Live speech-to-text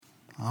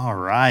All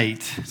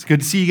right. It's good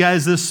to see you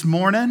guys this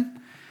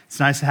morning. It's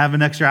nice to have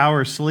an extra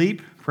hour of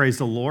sleep. Praise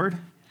the Lord.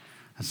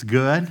 That's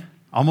good.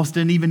 Almost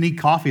didn't even need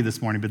coffee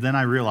this morning, but then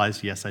I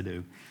realized, yes, I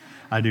do.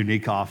 I do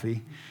need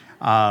coffee.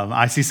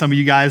 I see some of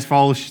you guys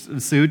follow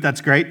suit.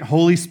 That's great.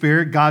 Holy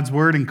Spirit, God's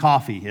Word, and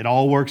coffee. It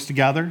all works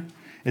together.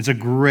 It's a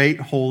great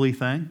holy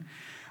thing.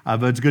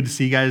 But it's good to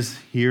see you guys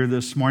here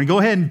this morning. Go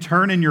ahead and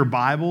turn in your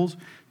Bibles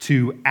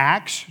to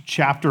Acts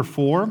chapter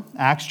 4.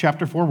 Acts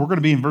chapter 4, we're going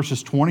to be in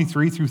verses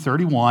 23 through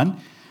 31.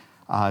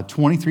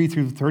 23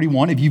 through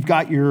 31. If you've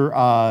got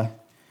your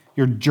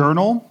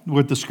journal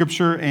with the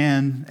scripture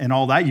and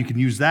all that, you can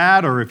use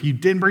that. Or if you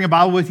didn't bring a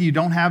Bible with you, you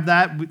don't have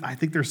that, I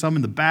think there's some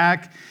in the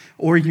back.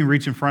 Or you can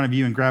reach in front of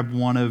you and grab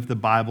one of the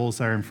Bibles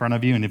that are in front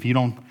of you. And if you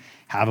don't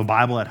have a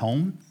Bible at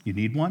home, you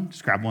need one,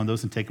 just grab one of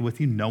those and take it with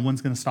you. No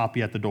one's going to stop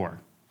you at the door.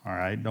 All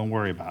right? Don't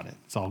worry about it.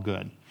 It's all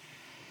good.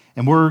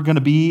 And we're going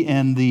to be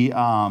in the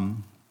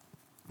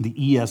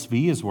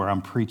ESV is where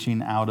I'm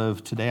preaching out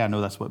of today. I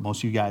know that's what most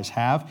of you guys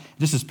have.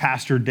 Just as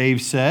Pastor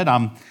Dave said,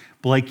 I'm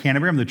Blake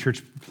Canterbury. I'm the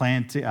church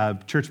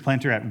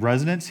planter at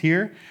residence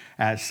here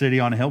at City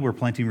on a Hill. We're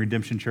planting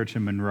Redemption Church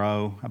in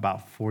Monroe,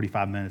 about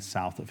 45 minutes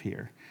south of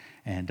here.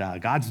 And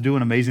God's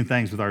doing amazing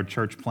things with our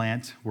church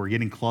plant. We're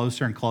getting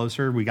closer and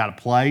closer. We got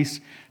a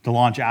place to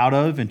launch out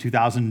of in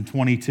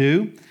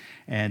 2022.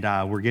 And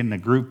we're getting a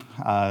group.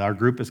 Our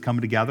group is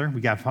coming together.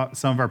 We got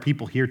some of our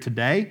people here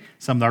today,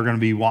 some that are going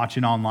to be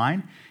watching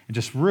online, and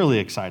just really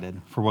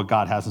excited for what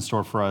God has in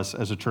store for us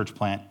as a church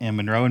plant in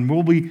Monroe. And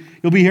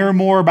you'll be hearing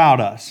more about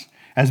us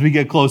as we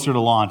get closer to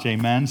launch.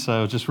 Amen.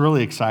 So just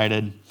really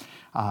excited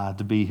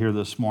to be here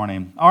this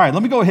morning. All right,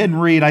 let me go ahead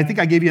and read. I think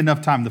I gave you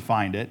enough time to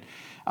find it.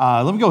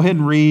 Let me go ahead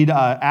and read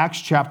Acts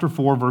chapter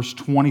 4, verse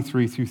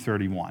 23 through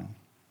 31.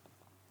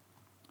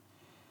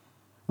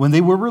 When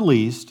they were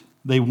released,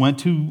 they went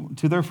to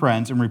their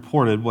friends and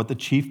reported what the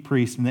chief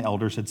priests and the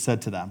elders had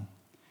said to them.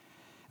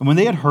 And when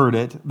they had heard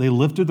it, they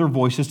lifted their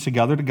voices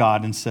together to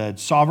God and said,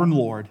 "Sovereign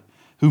Lord,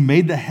 who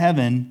made the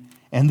heaven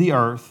and the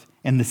earth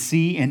and the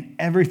sea and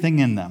everything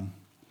in them,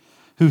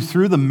 who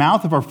through the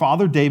mouth of our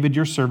father David,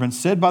 your servant,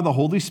 said by the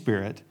Holy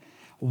Spirit,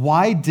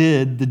 why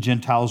did the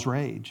Gentiles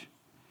rage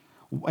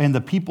and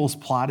the peoples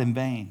plot in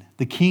vain?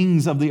 The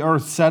kings of the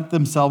earth set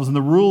themselves, and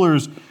the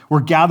rulers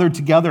were gathered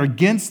together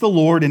against the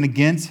Lord and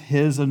against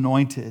his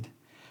anointed.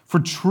 For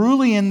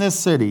truly in this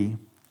city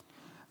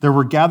there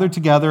were gathered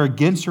together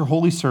against your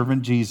holy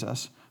servant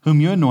Jesus,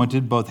 whom you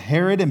anointed, both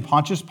Herod and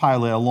Pontius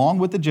Pilate, along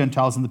with the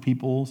Gentiles and the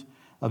peoples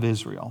of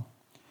Israel,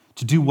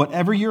 to do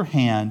whatever your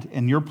hand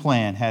and your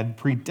plan had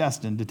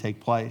predestined to take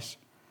place.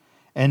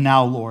 And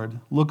now, Lord,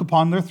 look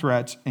upon their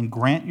threats and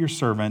grant your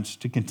servants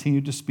to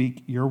continue to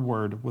speak your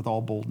word with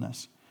all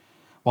boldness,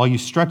 while you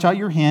stretch out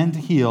your hand to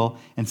heal,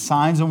 and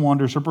signs and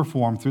wonders are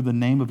performed through the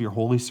name of your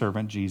holy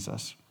servant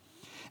Jesus."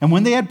 And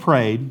when they had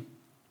prayed,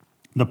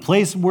 the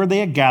place where they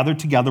had gathered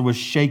together was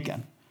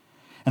shaken,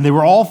 and they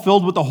were all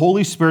filled with the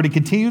Holy Spirit and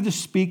continued to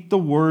speak the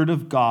word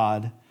of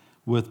God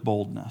with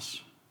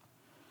boldness.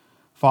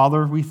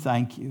 Father, we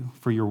thank you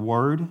for your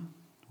word.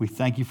 We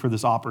thank you for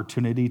this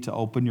opportunity to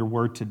open your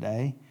word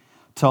today,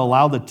 to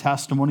allow the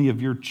testimony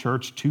of your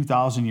church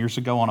 2,000 years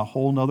ago on a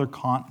whole nother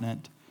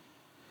continent,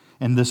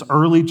 and this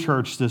early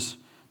church, this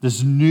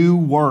new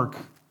work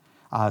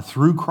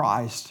through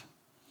Christ,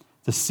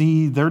 to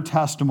see their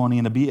testimony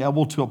and to be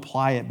able to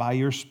apply it by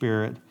your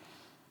Spirit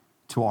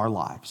to our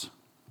lives.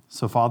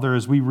 So, Father,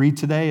 as we read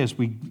today, as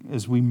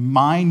we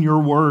mine your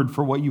word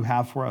for what you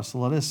have for us,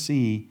 let us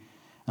see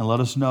and let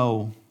us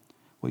know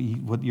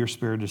what your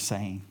Spirit is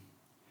saying.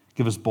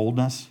 Give us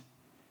boldness.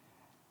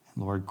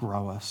 Lord,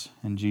 grow us.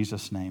 In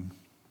Jesus' name,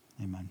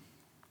 amen.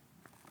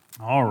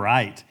 All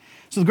right.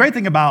 So the great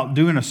thing about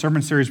doing a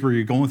sermon series where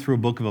you're going through a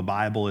book of a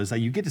Bible is that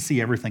you get to see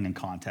everything in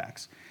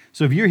context.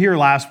 So if you're here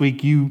last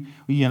week,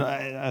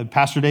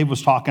 Pastor Dave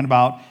was talking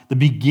about the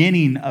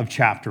beginning of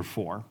chapter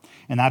 4,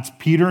 and that's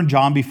Peter and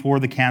John before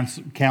the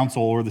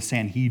council or the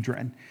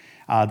Sanhedrin,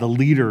 the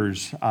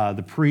leaders,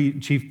 the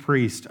chief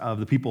priest of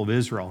the people of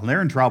Israel, and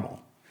they're in trouble.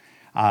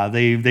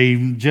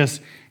 They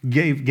just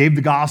gave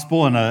the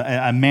gospel, and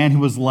a man who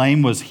was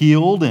lame was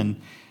healed, and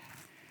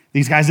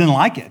these guys didn't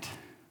like it.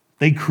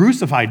 They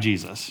crucified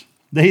Jesus.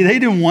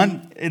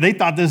 They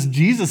thought this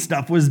Jesus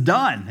stuff was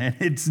done, and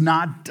it's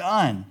not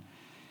done.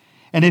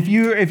 And if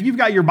you've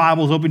got your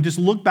Bibles open, just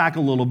look back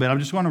a little bit. I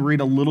just want to read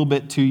a little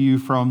bit to you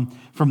from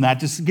that,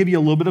 just to give you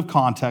a little bit of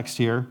context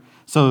here.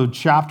 So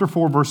chapter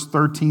 4, verse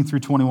 13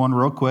 through 21,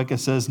 real quick, it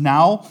says,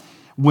 "Now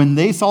when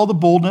they saw the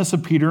boldness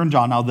of Peter and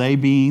John," now they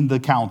being the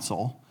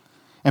council,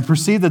 "and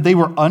perceived that they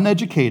were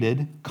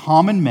uneducated,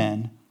 common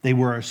men, they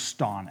were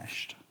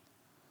astonished.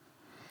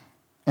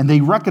 And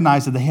they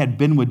recognized that they had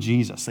been with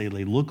Jesus." They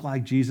look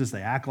like Jesus,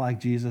 they act like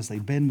Jesus,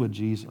 they've been with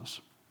Jesus.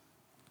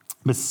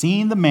 "But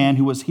seeing the man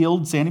who was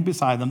healed standing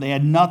beside them, they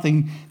had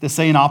nothing to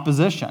say in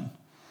opposition.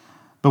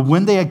 But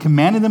when they had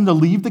commanded them to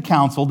leave the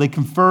council, they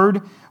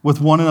conferred with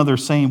one another,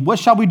 saying, 'What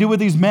shall we do with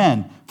these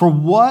men? For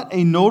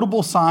a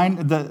notable sign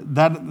had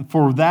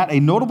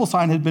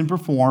been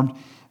performed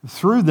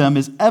through them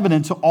is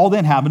evident to all the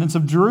inhabitants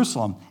of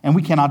Jerusalem, and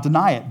we cannot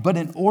deny it. But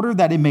in order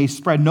that it may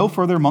spread no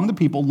further among the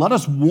people, let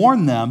us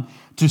warn them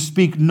to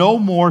speak no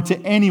more to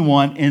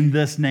anyone in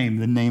this name,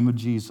 the name of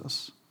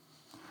Jesus.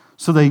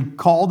 So they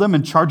called them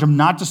and charged them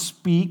not to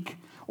speak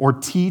or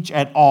teach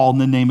at all in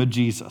the name of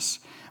Jesus.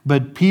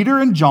 But Peter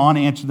and John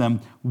answered them,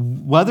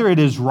 whether it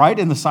is right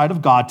in the sight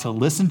of God to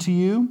listen to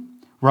you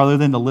rather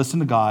than to listen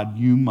to God,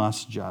 you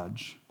must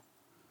judge.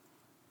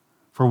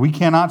 For we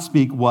cannot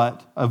speak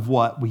of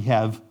what we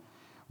have,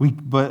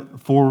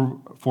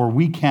 for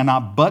we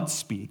cannot but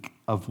speak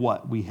of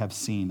what we have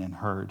seen and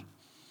heard.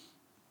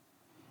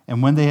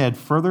 And when they had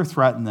further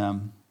threatened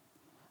them,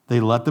 they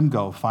let them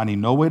go,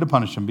 finding no way to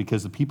punish them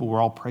because the people were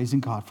all praising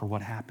God for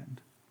what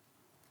happened.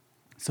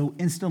 So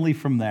instantly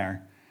from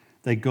there,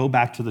 they go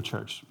back to the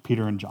church,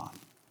 Peter and John.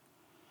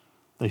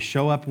 They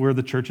show up where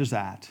the church is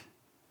at,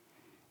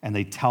 and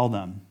they tell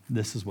them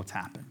this is what's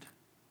happened.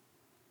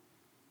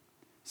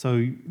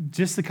 So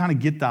just to kind of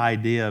get the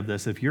idea of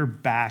this, if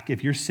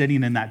you're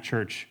sitting in that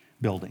church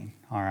building,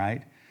 all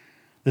right?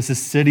 This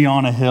is City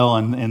on a Hill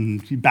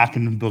and back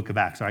in the book of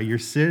Acts, all right? You're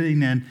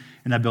sitting in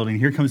that building.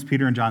 Here comes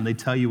Peter and John. They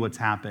tell you what's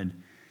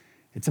happened.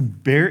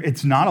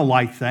 It's not a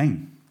light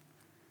thing.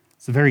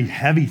 It's a very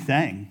heavy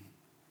thing.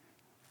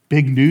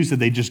 Big news that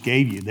they just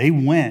gave you. They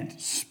went,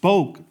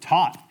 spoke,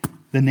 taught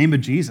the name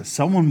of Jesus.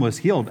 Someone was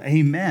healed.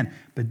 Amen.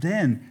 But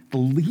then the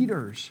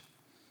leaders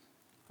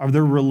of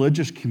their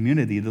religious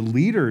community, the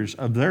leaders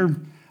of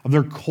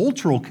their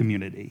cultural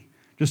community,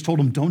 just told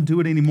them, don't do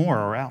it anymore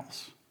or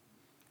else.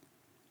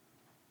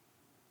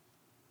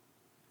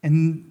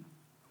 And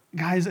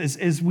guys,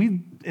 as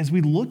we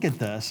look at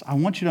this, I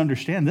want you to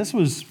understand this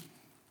was,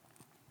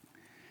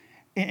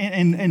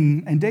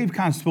 and Dave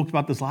kind of spoke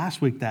about this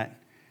last week, that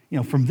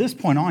from this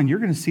point on, you're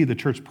going to see the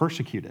church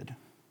persecuted.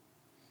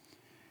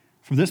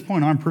 From this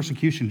point on,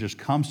 persecution just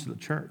comes to the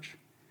church.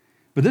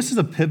 But this is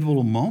a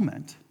pivotal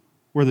moment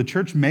where the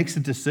church makes a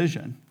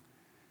decision.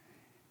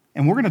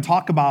 And we're going to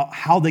talk about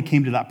how they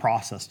came to that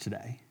process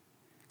today.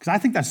 Because I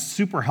think that's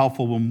super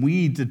helpful when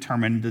we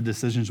determine the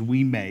decisions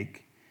we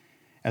make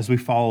as we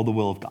follow the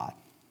will of God.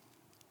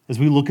 As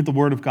we look at the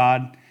Word of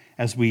God,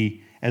 as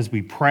we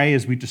pray,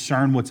 as we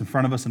discern what's in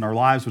front of us in our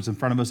lives, what's in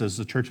front of us as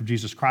the Church of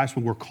Jesus Christ,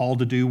 what we're called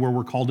to do, where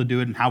we're called to do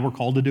it, and how we're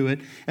called to do it.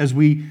 As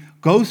we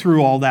go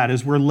through all that,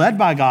 as we're led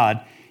by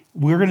God,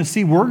 we're going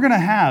to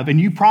have, and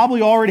you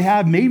probably already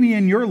have maybe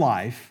in your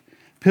life,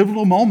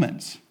 pivotal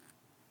moments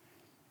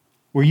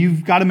where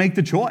you've got to make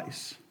the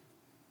choice.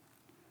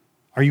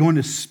 Are you going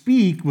to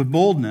speak with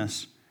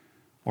boldness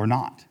or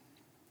not?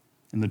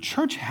 And the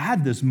church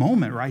had this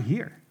moment right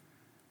here.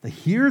 They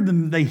hear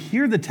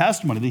the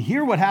testimony. They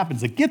hear what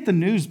happens. They get the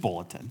news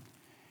bulletin.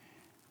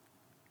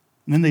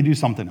 And then they do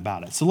something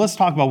about it. So let's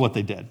talk about what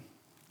they did.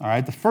 All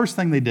right. The first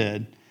thing they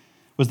did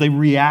was they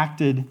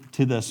reacted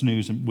to this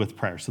news with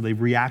prayer. So they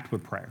react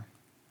with prayer.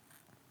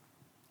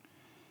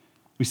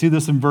 We see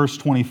this in verse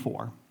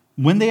 24.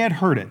 When they had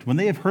heard it, when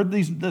they have heard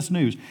this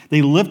news,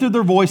 they lifted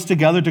their voice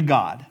together to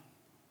God.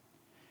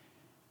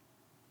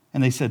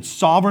 And they said,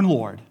 Sovereign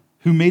Lord,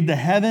 who made the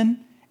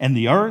heaven and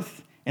the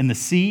earth and the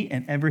sea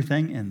and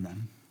everything in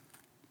them.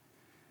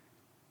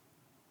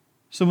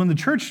 So when the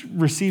church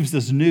receives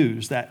this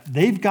news that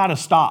they've got to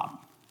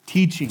stop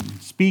teaching,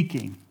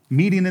 speaking,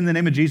 meeting in the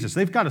name of Jesus,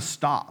 they've got to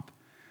stop.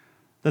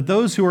 That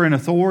those who are in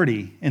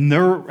authority in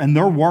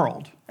their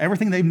world,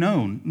 everything they've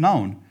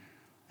known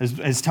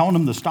is telling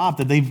them to stop,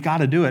 that they've got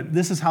to do it.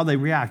 This is how they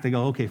react. They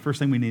go, okay, first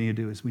thing we need to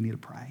do is we need to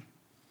pray.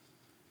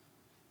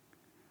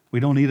 We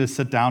don't need to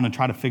sit down and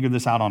try to figure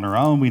this out on our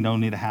own. We don't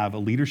need to have a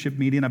leadership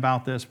meeting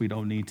about this. We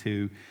don't need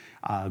to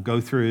go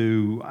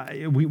through,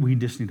 we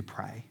just need to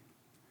pray.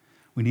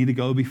 We need to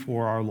go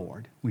before our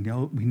Lord. We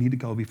need to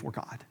go before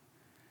God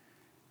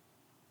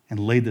and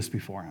lay this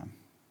before Him.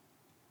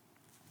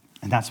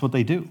 And that's what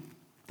they do.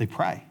 They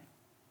pray.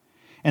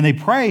 And they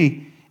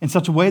pray in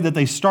such a way that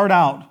they start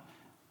out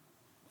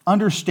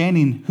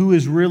understanding who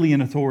is really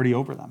in authority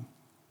over them,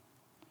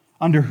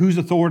 under whose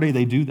authority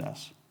they do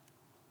this.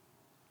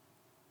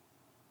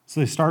 So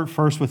they start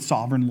first with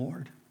Sovereign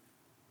Lord,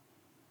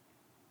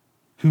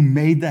 who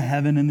made the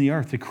heaven and the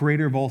earth, the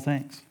creator of all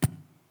things.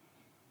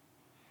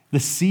 The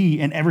sea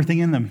and everything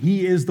in them.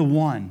 He is the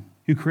one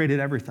who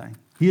created everything.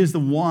 He is the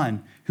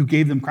one who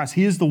gave them Christ.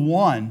 He is the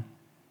one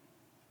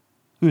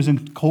who is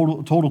in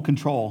total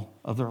control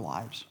of their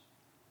lives.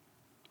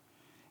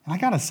 And I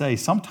got to say,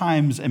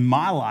 sometimes in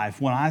my life,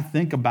 when I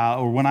think about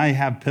or when I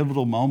have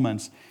pivotal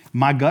moments,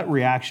 my gut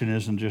reaction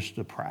isn't just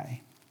to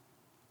pray.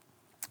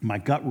 My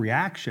gut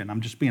reaction,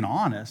 I'm just being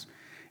honest,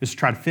 is to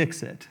try to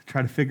fix it,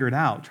 try to figure it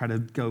out, try to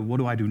go, what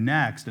do I do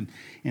next,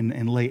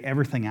 and lay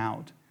everything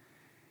out.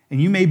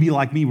 And you may be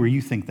like me where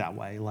you think that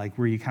way, like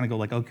where you kind of go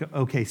like,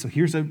 okay, so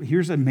here's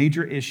a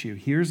major issue,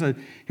 here's a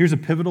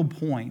pivotal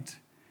point,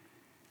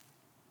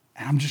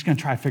 and I'm just going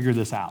to try to figure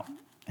this out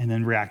and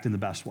then react in the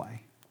best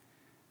way.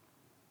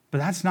 But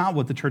that's not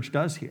what the church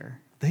does here.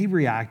 They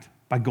react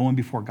by going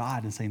before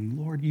God and saying,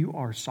 Lord, you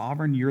are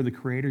sovereign. You're the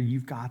creator.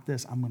 You've got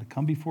this. I'm going to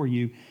come before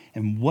you.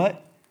 And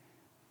what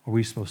are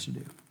we supposed to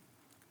do?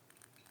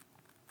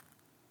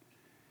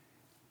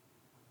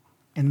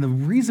 And the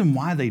reason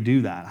why they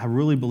do that, I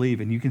really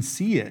believe, and you can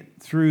see it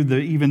through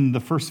even the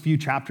first few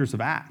chapters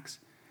of Acts.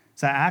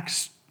 So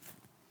Acts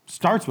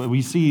starts with,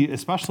 we see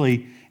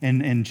especially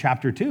in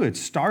chapter 2, it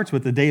starts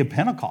with the day of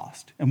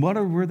Pentecost. And what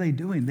were they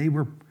doing? They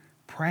were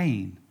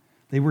praying.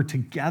 They were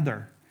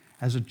together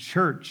as a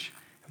church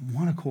in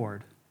one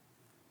accord.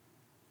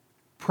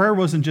 Prayer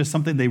wasn't just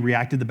something they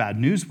reacted to bad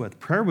news with.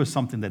 Prayer was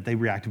something that they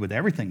reacted with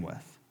everything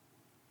with.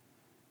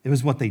 It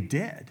was what they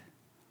did.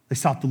 They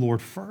sought the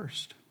Lord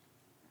first.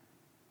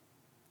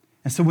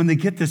 And so when they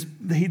get this,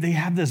 they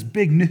have this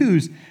big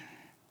news,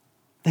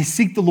 they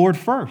seek the Lord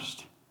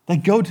first. They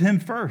go to him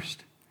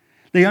first.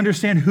 They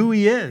understand who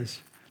he is.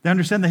 They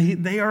understand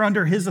that they are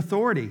under his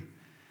authority.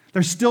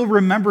 They're still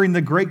remembering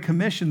the Great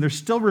Commission. They're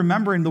still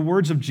remembering the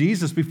words of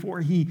Jesus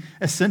before he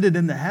ascended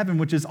into heaven,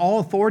 which is all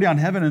authority on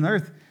heaven and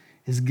earth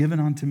is given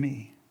unto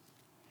me.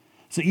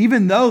 So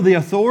even though the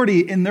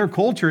authority in their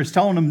culture is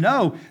telling them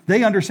no,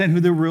 they understand who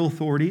the real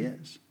authority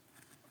is.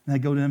 And they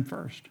go to him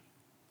first.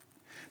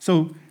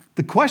 So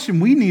the question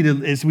we need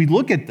as we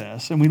look at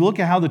this and we look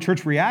at how the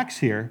church reacts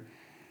here,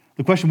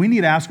 the question we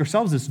need to ask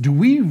ourselves is, do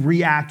we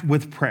react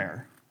with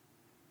prayer?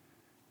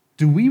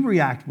 Do we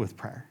react with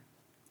prayer?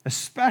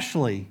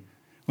 Especially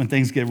when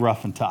things get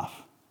rough and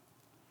tough.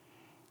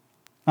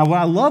 Now, what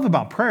I love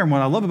about prayer and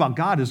what I love about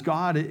God is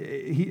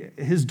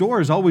his door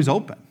is always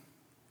open.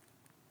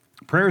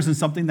 Prayer isn't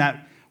something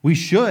that we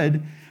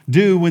should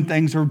do when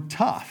things are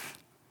tough.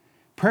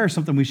 Prayer is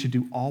something we should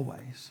do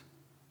always.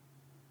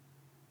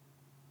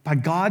 By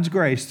God's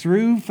grace,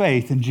 through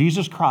faith in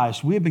Jesus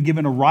Christ, we have been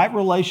given a right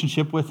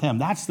relationship with him.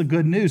 That's the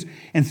good news.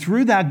 And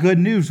through that good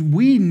news,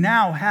 we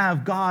now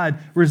have God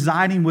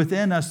residing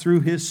within us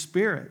through his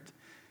Spirit.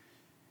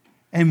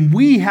 And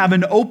we have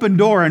an open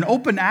door, an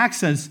open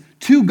access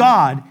to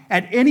God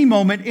at any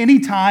moment,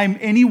 anytime,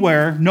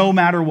 anywhere, no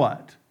matter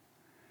what.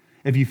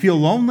 If you feel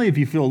lonely, if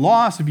you feel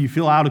lost, if you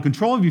feel out of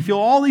control, if you feel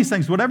all these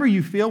things, whatever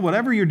you feel,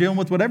 whatever you're dealing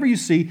with, whatever you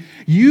see,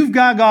 you've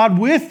got God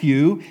with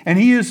you, and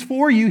he is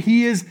for you.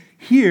 He is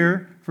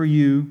here for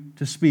you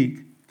to speak,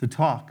 to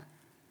talk,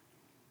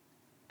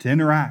 to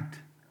interact,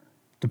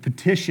 to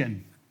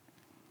petition,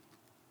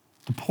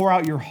 to pour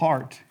out your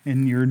heart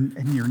and your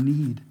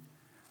need,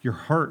 your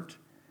hurt,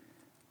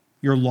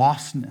 your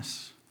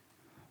lostness,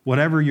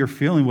 whatever you're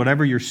feeling,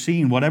 whatever you're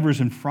seeing, whatever's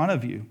in front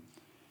of you.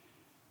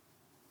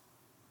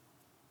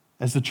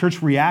 As the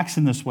church reacts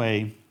in this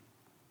way,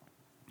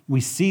 we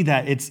see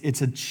that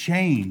it's a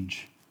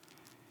change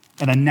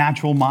and a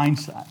natural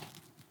mindset.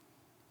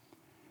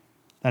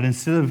 That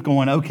instead of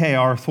going, okay,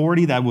 our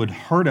authority that would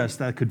hurt us,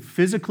 that could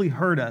physically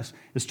hurt us,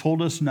 has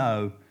told us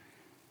no,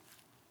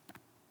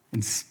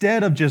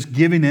 instead of just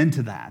giving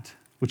into that,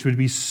 which would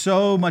be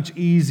so much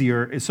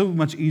easier, it's so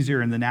much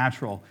easier in the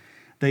natural,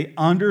 they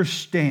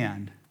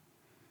understand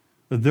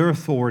that their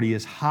authority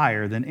is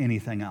higher than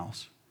anything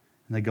else.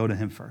 And they go to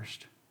him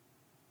first.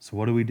 So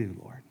what do we do,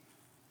 Lord?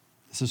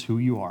 This is who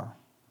you are.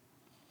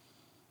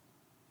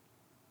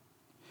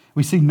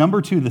 We see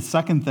number 2, the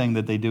second thing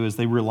that they do is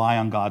they rely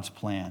on God's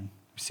plan.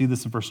 We see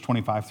this in verse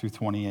 25 through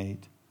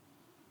 28.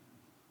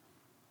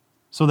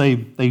 So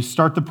they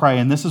start to pray,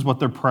 and this is what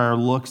their prayer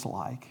looks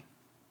like.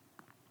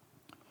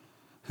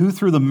 Who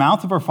through the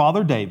mouth of our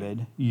father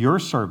David, your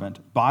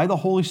servant, by the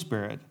Holy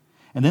Spirit,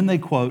 and then they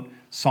quote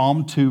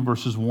Psalm 2,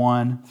 verses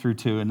 1 through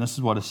 2, and this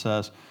is what it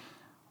says.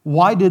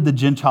 Why did the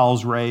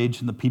Gentiles rage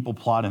and the people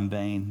plot in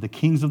vain? The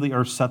kings of the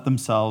earth set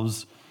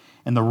themselves,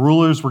 and the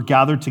rulers were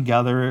gathered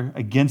together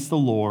against the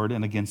Lord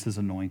and against his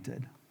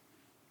anointed.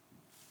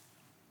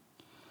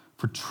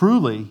 For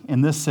truly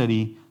in this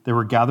city they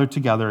were gathered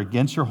together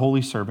against your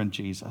holy servant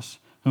Jesus,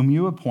 whom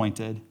you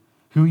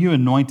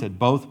anointed,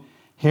 both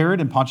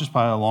Herod and Pontius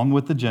Pilate, along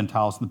with the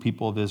Gentiles and the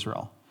people of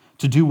Israel,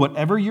 to do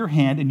whatever your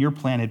hand and your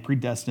plan had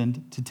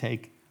predestined to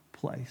take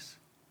place.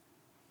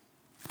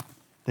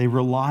 They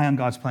rely on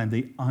God's plan.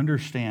 They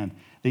understand.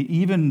 They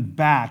even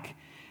back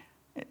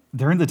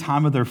during the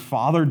time of their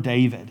father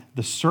David,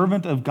 the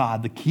servant of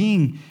God, the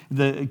King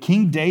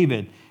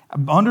David,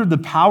 under the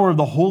power of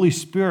the Holy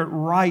Spirit,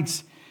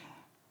 writes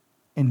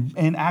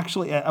and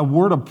actually a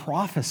word of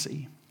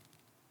prophecy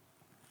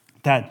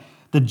that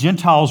the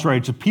Gentiles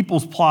rage, the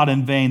peoples plot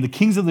in vain, the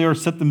kings of the earth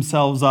set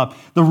themselves up,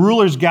 the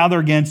rulers gather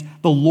against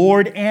the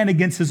Lord and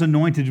against his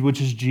anointed, which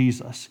is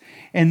Jesus.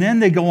 And then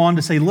they go on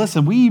to say,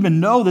 listen, we even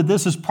know that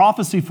this is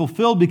prophecy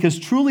fulfilled because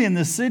truly in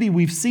this city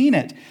we've seen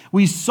it.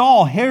 We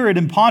saw Herod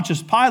and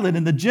Pontius Pilate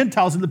and the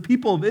Gentiles and the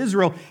people of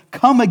Israel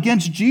come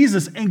against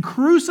Jesus and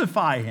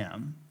crucify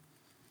him.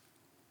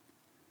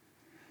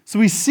 So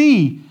we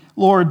see,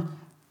 Lord,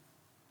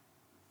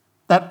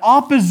 that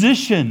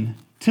opposition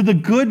to the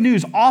good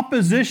news,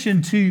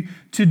 opposition to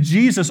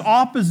Jesus,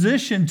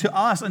 opposition to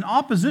us, and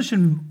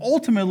opposition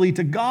ultimately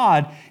to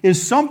God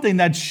is something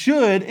that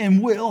should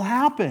and will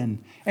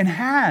happen and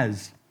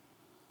has.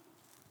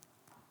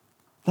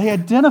 They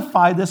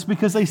identify this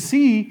because they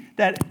see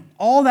that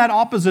all that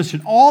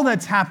opposition, all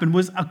that's happened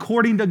was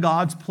according to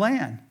God's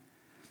plan.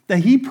 That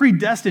he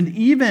predestined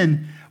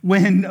even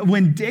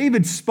when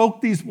David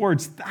spoke these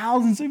words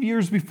thousands of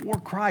years before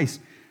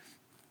Christ.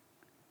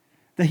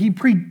 that he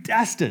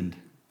predestined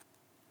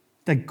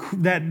that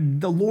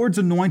the Lord's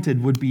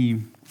anointed would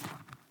be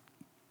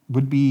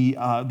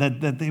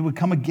that they would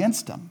come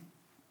against him.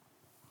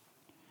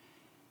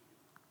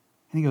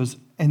 And he goes,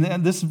 and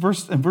then this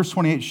verse in verse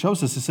 28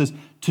 shows us, it says,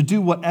 to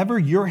do whatever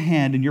your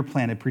hand and your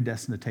plan had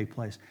predestined to take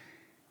place.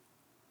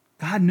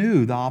 God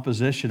knew the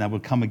opposition that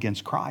would come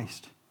against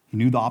Christ. He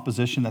knew the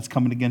opposition that's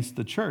coming against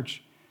the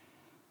church.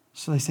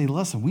 So they say,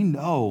 listen, we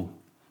know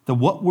that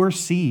what we're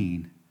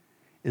seeing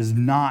is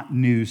not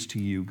news to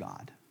you,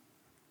 God.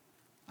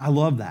 I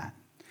love that.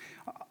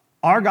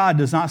 Our God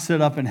does not sit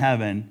up in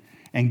heaven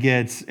and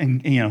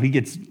he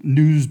gets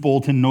news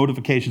bulletin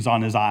notifications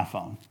on his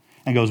iPhone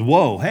and goes,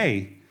 whoa,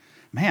 hey,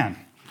 man.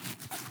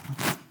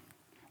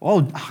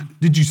 Oh,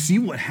 did you see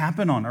what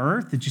happened on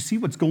earth? Did you see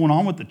what's going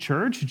on with the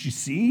church? Did you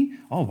see?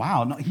 Oh,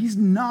 wow. No, he's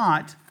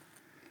not.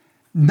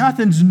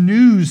 Nothing's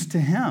news to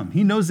him.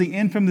 He knows the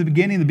end from the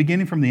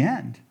beginning from the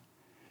end.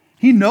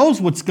 He knows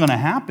what's going to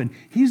happen.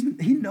 He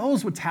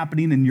knows what's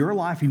happening in your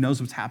life. He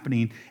knows what's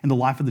happening in the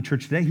life of the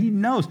church today. He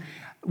knows.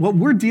 What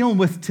we're dealing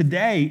with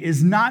today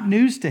is not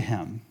news to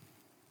him.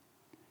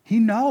 He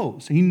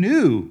knows. He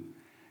knew.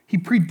 He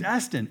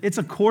predestined. It's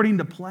according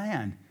to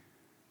plan.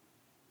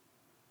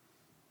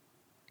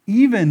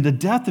 Even the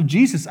death of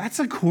Jesus, that's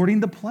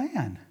according to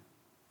plan.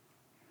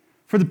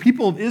 For the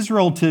people of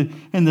Israel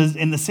and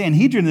the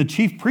Sanhedrin, the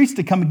chief priests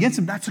to come against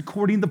him, that's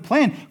according to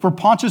plan. For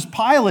Pontius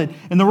Pilate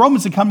and the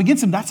Romans to come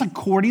against him, that's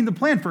according to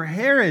plan. For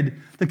Herod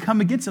to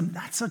come against him,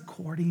 that's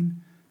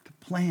according to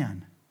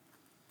plan.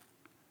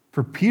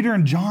 For Peter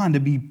and John to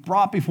be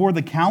brought before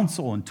the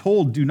council and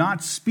told, do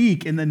not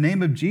speak in the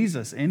name of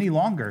Jesus any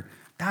longer,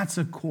 that's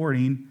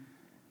according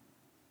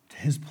to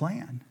his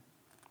plan.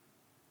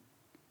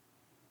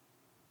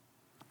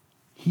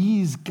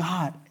 He's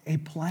got a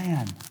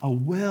plan, a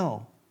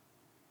will.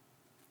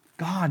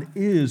 God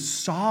is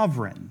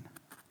sovereign.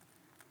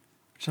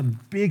 It's a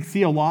big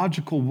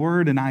theological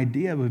word and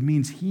idea, but it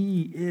means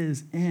he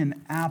is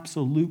in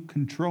absolute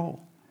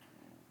control.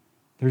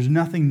 There's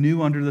nothing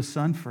new under the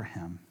sun for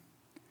him.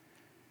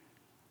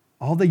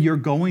 All that you're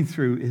going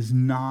through is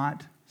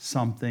not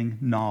something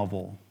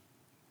novel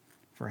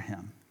for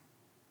him.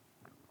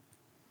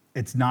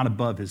 It's not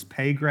above his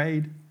pay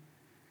grade.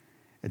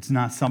 It's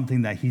not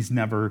something that he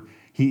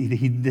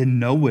didn't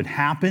know would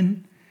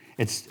happen.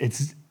 It's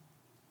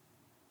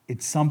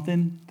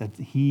something that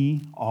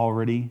he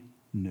already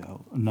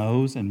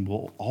knows and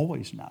will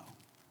always know.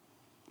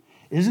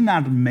 Isn't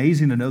that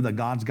amazing to know that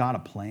God's got a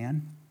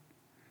plan?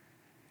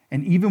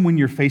 And even when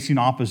you're facing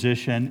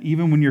opposition,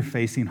 even when you're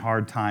facing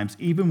hard times,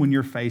 even when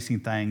you're facing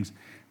things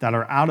that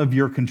are out of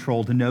your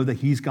control, to know that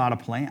he's got a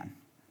plan.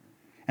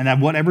 And that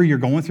whatever you're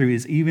going through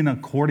is even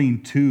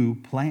according to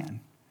plan.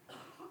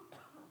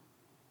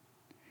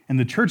 And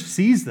the church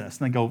sees this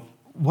and they go,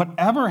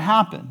 whatever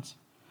happens,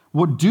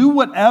 do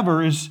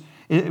whatever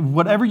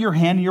your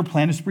hand and your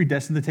plan is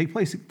predestined to take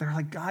place. They're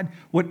like, God,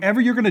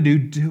 whatever you're going to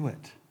do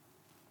it.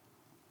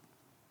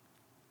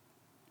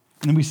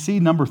 And then we see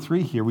number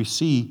 3 here. We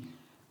see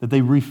that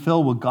they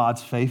refill with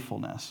God's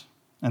faithfulness.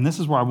 And this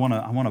is where I want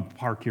to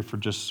park here for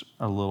just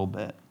a little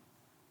bit.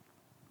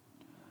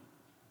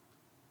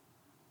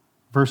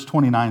 Verse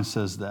 29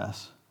 says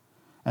this,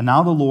 and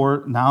now,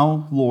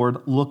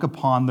 Lord, look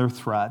upon their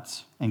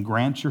threats and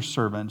grant your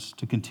servants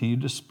to continue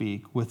to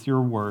speak with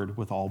your word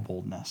with all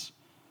boldness.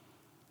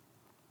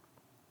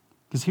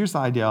 Because here's the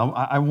idea.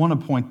 I want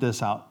to point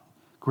this out.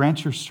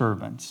 Grant your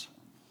servants.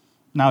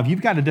 Now, if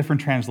you've got a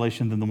different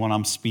translation than the one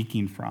I'm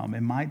speaking from,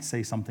 it might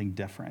say something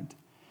different.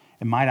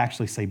 It might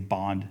actually say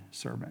bond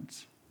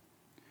servants.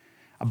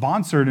 A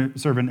bond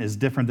servant is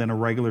different than a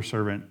regular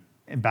servant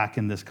back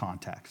in this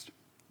context,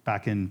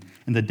 back in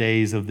the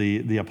days of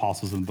the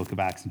apostles in the book of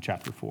Acts in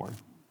chapter 4.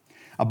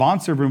 A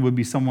bond servant would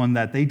be someone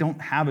that they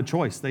don't have a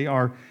choice.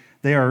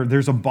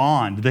 There's a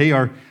bond. They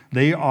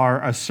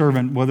are a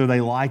servant whether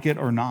they like it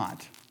or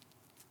not.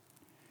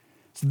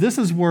 So this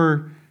is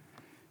where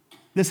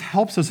this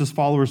helps us as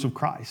followers of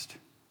Christ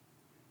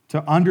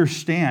to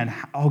understand,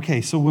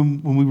 okay, so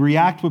when we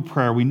react with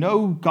prayer, we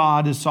know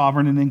God is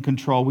sovereign and in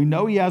control. We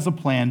know he has a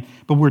plan,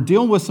 but we're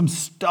dealing with some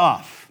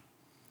stuff,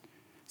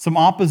 some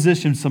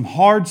opposition, some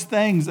hard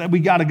things that we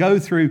got to go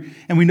through.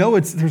 And we know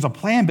there's a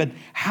plan, but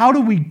how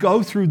do we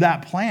go through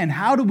that plan?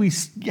 How do we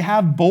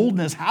have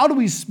boldness? How do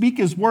we speak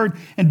his word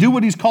and do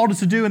what he's called us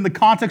to do in the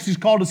context he's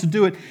called us to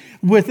do it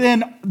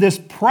within this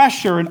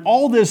pressure and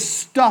all this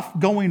stuff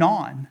going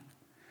on?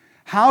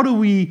 How do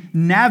we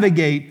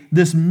navigate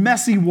this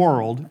messy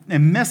world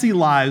and messy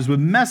lives with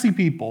messy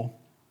people?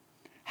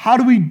 How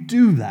do we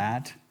do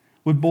that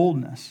with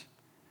boldness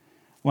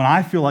when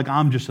I feel like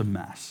I'm just a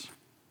mess?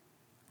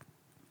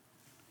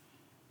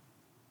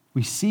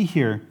 We see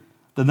here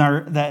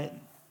that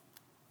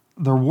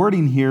their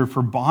wording here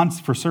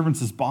for servants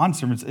as bond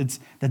servants, it's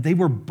that they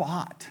were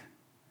bought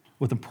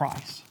with a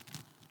price.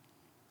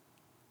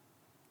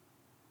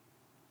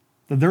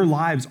 That their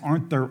lives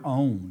aren't their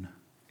own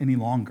any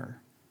longer.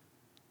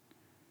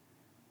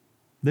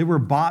 They were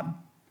bought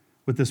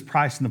with this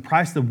price, and the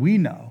price that we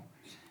know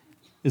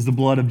is the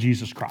blood of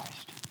Jesus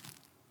Christ.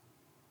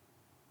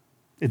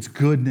 It's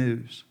good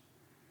news.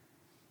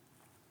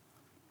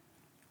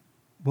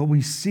 What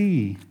we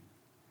see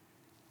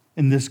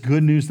in this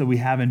good news that we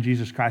have in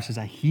Jesus Christ is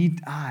that he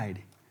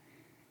died.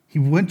 He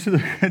went to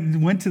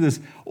this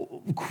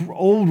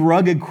old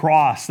rugged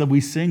cross that we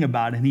sing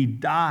about, and he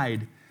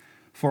died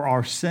for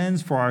our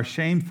sins, for our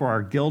shame, for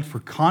our guilt,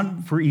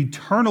 for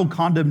eternal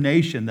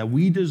condemnation that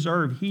we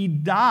deserve. He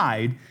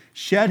died,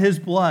 shed his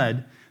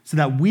blood, so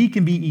that we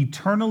can be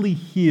eternally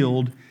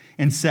healed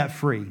and set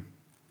free.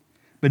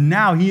 But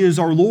now he is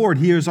our Lord.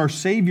 He is our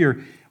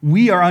Savior.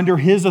 We are under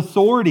his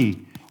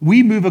authority.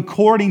 We move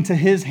according to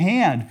his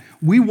hand.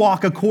 We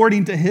walk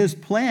according to his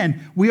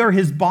plan. We are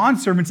his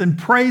bondservants, and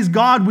praise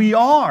God we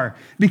are,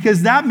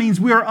 because that means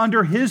we are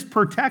under his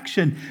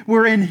protection.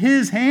 We're in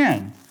his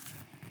hand.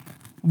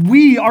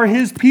 We are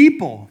his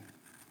people,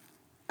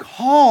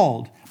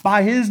 called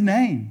by his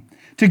name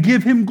to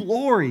give him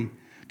glory,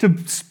 to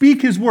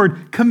speak his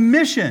word,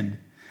 commissioned,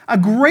 a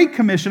great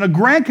commission, a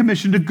grand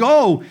commission to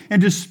go and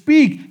to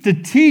speak, to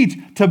teach,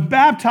 to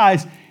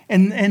baptize,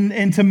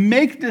 and to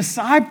make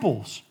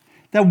disciples.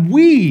 That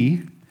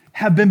we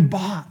have been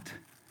bought.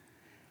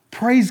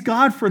 Praise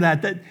God for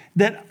that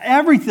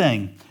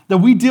everything that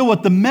we deal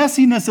with, the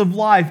messiness of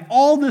life,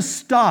 all this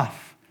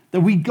stuff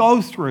that we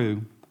go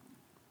through,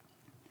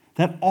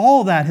 that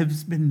all that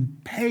has been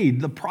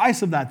paid. The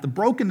price of that, the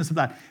brokenness of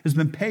that has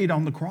been paid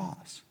on the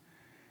cross.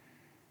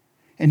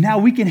 And now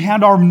we can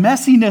hand our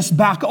messiness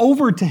back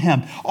over to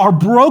him, our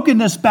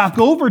brokenness back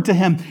over to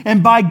him,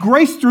 and by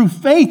grace through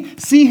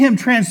faith, see him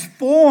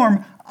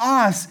transform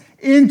us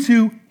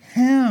into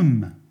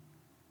him.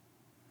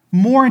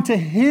 More into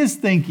his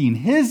thinking,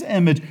 his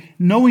image,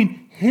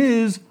 knowing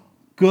his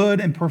good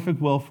and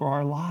perfect will for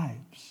our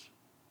lives.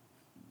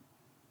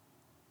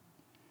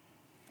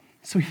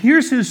 So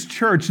here's his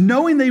church,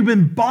 knowing they've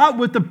been bought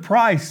with the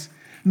price,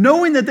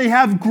 knowing that they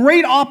have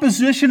great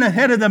opposition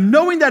ahead of them,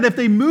 knowing that if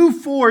they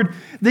move forward,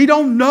 they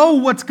don't know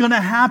what's going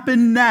to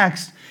happen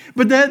next,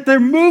 but that they're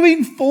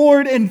moving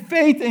forward in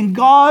faith in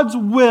God's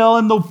will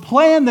and the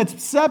plan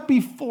that's set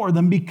before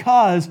them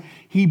because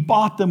he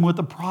bought them with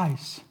a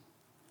price.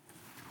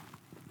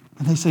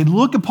 And they say,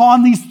 look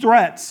upon these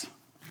threats.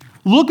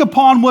 Look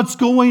upon what's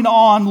going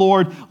on,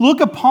 Lord. Look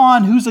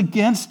upon who's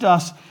against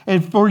us,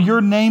 and for your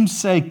name's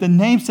sake, the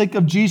namesake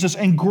of Jesus,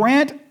 and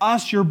grant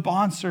us, your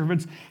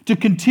bondservants, to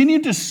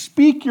continue to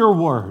speak your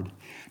word,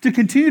 to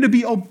continue to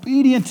be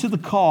obedient to the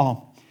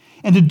call,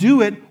 and to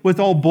do it with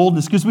all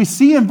boldness. Because we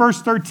see in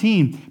verse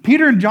 13,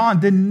 Peter and John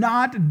did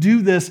not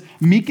do this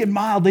meek and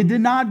mild. They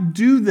did not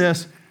do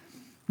this.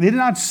 They did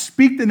not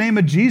speak the name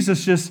of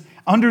Jesus just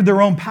under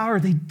their own power.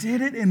 They did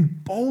it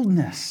in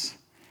boldness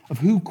of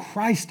who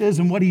Christ is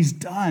and what he's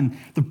done,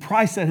 the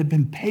price that had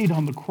been paid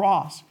on the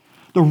cross,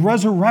 the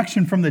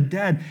resurrection from the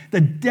dead, the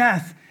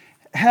death,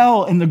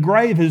 hell, and the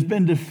grave has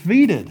been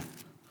defeated.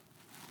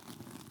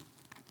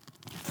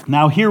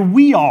 Now here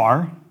we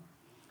are,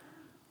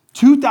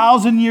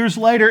 2,000 years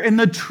later, and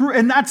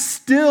that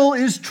still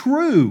is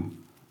true.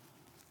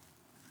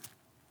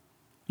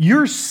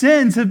 Your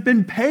sins have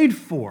been paid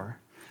for.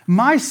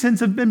 My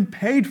sins have been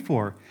paid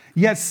for,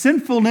 yet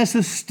sinfulness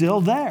is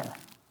still there.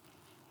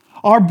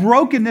 Our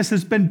brokenness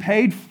has been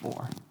paid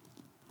for,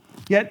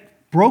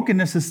 yet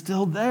brokenness is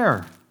still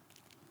there.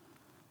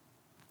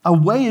 A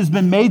way has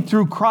been made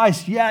through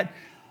Christ, yet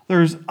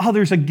there's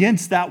others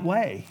against that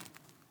way.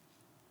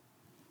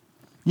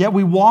 Yet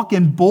we walk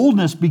in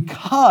boldness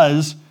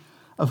because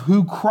of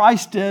who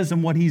Christ is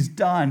and what he's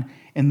done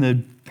and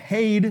the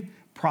paid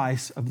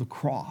price of the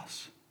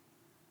cross.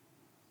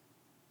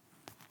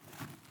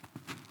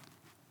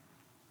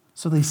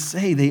 So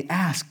they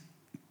ask,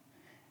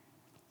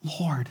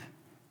 Lord,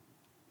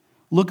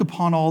 look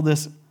upon all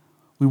this.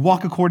 We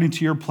walk according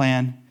to your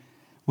plan.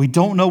 We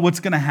don't know what's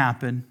going to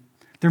happen.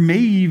 There may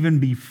even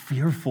be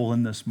fearful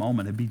in this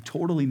moment. It'd be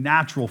totally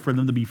natural for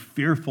them to be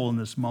fearful in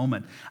this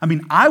moment. I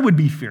mean, I would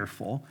be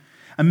fearful.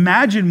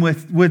 Imagine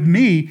with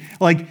me,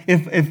 like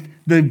if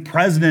the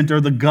president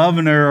or the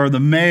governor or the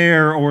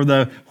mayor or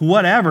the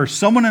whatever,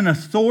 someone in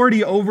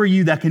authority over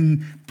you that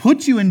can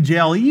put you in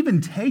jail,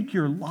 even take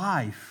your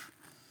life,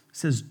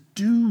 says,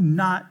 do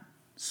not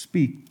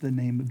speak the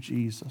name of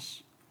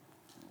Jesus.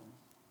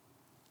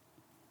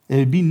 It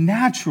would be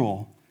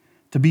natural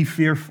to be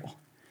fearful.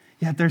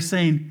 Yet they're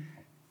saying,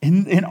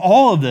 in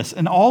all of this,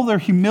 in all their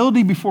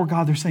humility before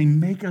God, they're saying,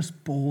 make us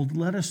bold.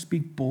 Let us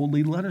speak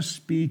boldly. Let us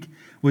speak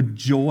with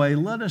joy.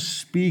 Let us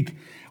speak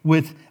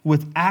with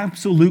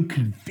absolute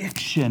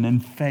conviction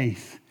and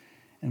faith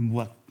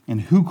in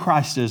who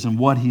Christ is and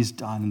what he's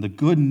done and the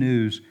good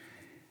news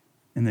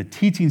and the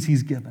teachings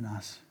he's given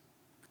us.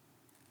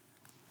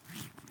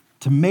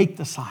 To make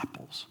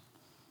disciples,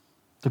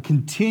 to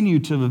continue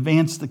to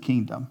advance the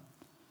kingdom.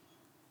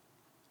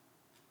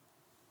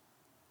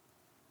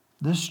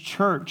 This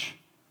church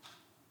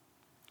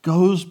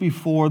goes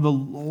before the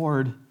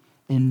Lord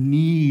in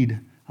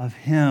need of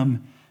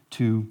him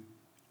to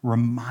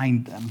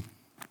remind them,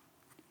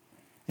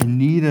 in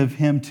need of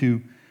him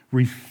to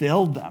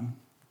refill them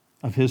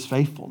of his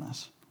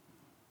faithfulness.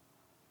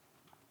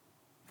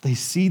 They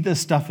see this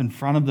stuff in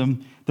front of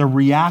them. They're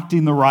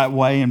reacting the right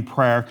way in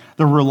prayer.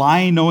 They're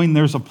relying, knowing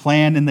there's a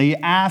plan, and they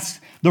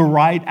ask the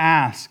right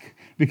ask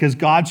because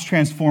God's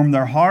transformed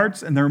their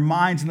hearts and their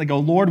minds, and they go,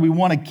 Lord, we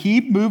want to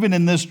keep moving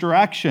in this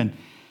direction,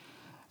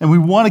 and we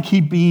want to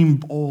keep being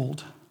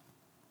bold.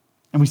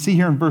 And we see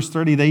here in verse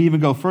 30, they even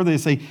go further. They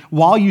say,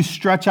 while you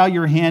stretch out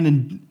your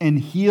hand and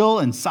heal,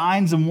 and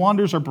signs and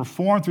wonders are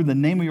performed through the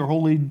name of your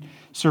holy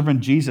servant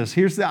Jesus.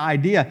 Here's the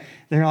idea.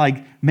 They're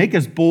like, make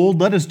us bold.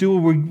 Let us do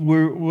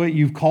what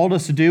you've called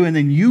us to do. And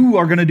then you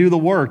are going to do the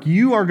work.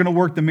 You are going to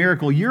work the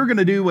miracle. You're going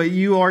to do what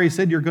you already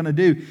said you're going to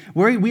do.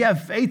 We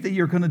have faith that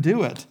you're going to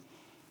do it.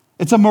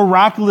 It's a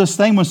miraculous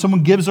thing when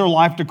someone gives their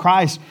life to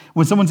Christ,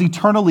 when someone's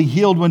eternally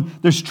healed, when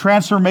there's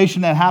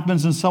transformation that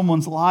happens in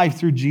someone's life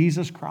through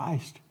Jesus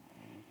Christ.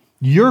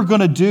 You're going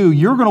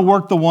to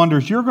work the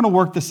wonders. You're going to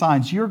work the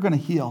signs. You're going to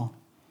heal.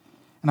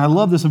 And I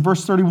love this in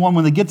verse 31,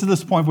 when they get to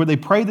this point where they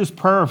pray this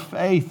prayer of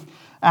faith,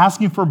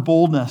 asking for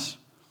boldness,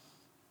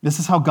 this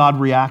is how God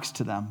reacts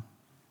to them.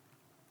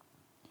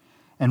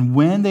 And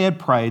when they had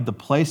prayed, the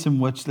place in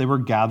which they were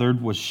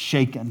gathered was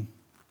shaken,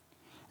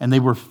 and they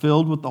were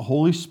filled with the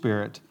Holy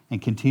Spirit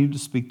and continued to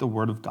speak the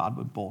word of God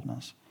with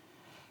boldness.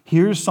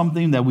 Here's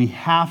something that we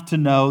have to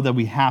know, that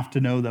we have to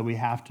know, that we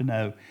have to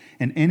know.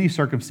 In any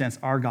circumstance,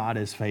 our God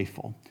is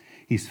faithful.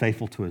 He's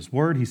faithful to his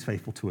word. He's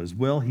faithful to his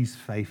will. He's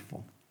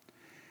faithful.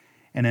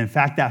 And in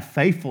fact, that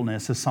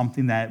faithfulness is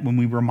something that when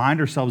we remind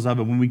ourselves of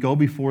it, when we go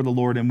before the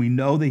Lord and we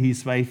know that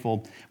he's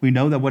faithful, we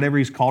know that whatever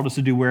he's called us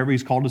to do, wherever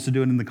he's called us to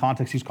do it, in the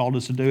context he's called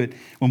us to do it,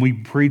 when we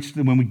preach,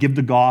 when we give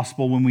the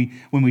gospel, when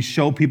we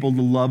show people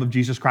the love of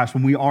Jesus Christ,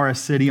 when we are a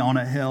city on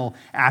a hill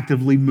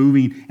actively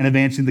moving and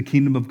advancing the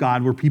kingdom of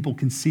God where people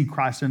can see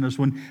Christ in us,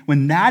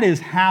 when that is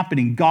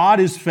happening,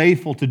 God is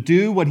faithful to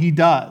do what he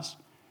does.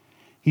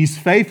 He's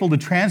faithful to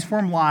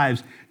transform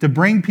lives, to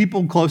bring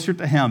people closer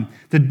to him,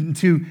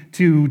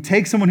 to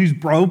take someone who's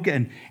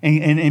broken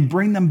and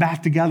bring them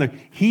back together.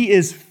 He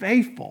is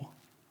faithful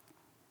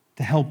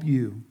to help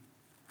you.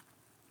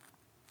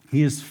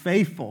 He is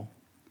faithful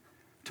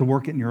to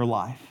work in your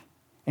life.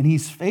 And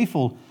he's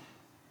faithful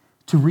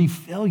to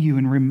refill you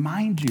and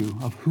remind you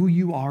of who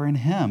you are in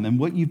him and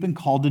what you've been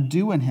called to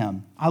do in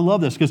him. I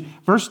love this because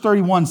verse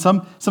 31,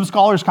 some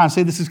scholars kind of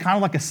say this is kind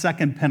of like a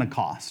second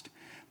Pentecost.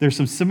 There's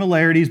some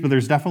similarities, but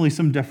there's definitely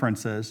some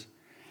differences.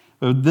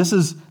 But this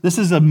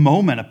is a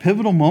moment, a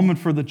pivotal moment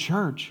for the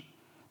church.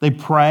 They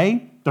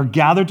pray, they're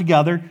gathered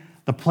together,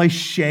 the place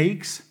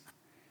shakes.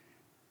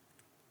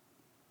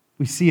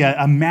 We see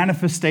a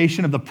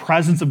manifestation of the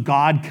presence of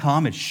God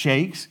come, it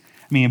shakes.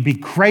 I mean, it'd be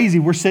crazy.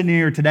 We're sitting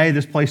here today,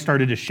 this place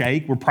started to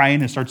shake. We're praying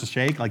and it starts to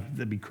shake. Like,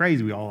 that'd be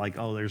crazy. We all like,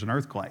 oh, there's an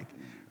earthquake,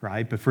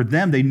 right? But for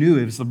them, they knew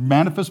it was the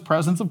manifest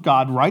presence of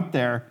God right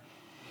there.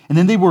 And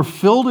then they were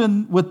filled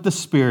in with the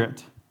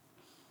Spirit.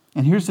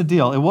 And here's the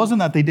deal. It wasn't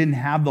that they didn't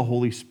have the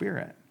Holy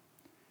Spirit.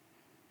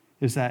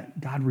 It was that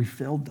God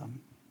refilled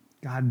them.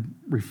 God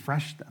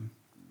refreshed them.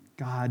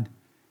 God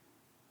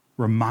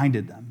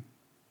reminded them.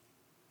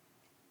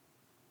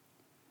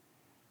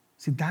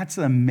 See, that's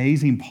the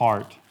amazing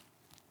part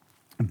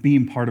of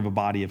being part of a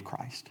body of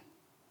Christ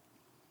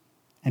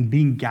and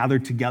being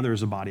gathered together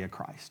as a body of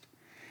Christ.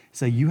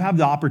 So you have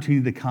the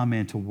opportunity to come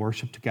in, to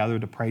worship together,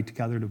 to pray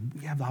together.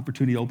 We have the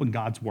opportunity to open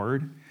God's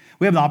word.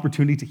 We have the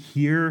opportunity to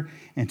hear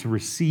and to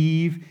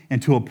receive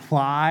and to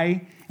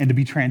apply and to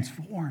be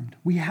transformed.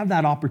 We have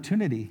that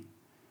opportunity.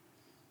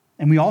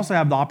 And we also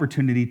have the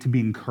opportunity to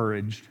be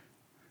encouraged,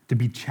 to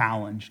be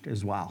challenged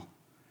as well.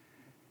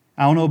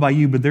 I don't know about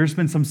you, but there's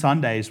been some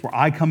Sundays where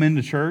I come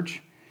into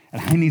church and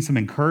I need some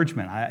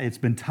encouragement. It's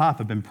been tough.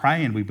 I've been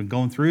praying. We've been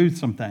going through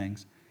some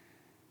things.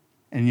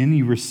 And then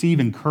you receive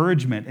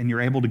encouragement and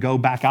you're able to go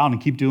back out and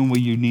keep doing what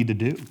you need to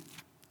do.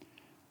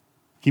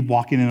 Keep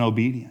walking in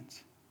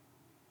obedience.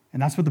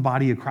 And that's what the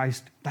body of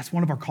Christ, that's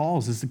one of our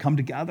calls, is to come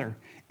together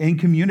in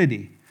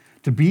community,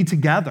 to be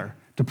together,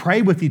 to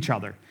pray with each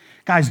other.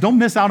 Guys, don't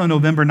miss out on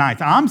November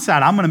 9th. I'm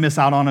sad I'm going to miss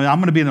out on it. I'm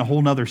going to be in a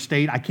whole nother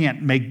state. I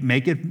can't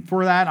make it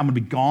for that. I'm going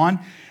to be gone.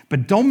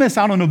 But don't miss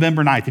out on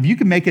November 9th. If you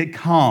can make it,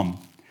 come.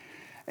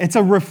 It's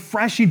a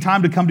refreshing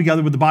time to come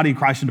together with the body of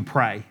Christ and to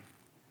pray,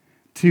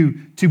 to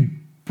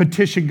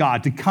petition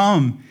God, to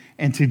come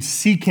and to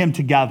seek him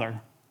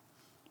together.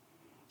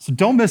 So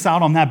don't miss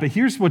out on that. But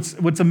here's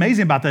what's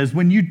amazing about that is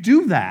when you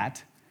do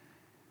that,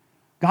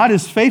 God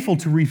is faithful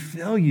to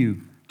refill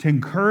you, to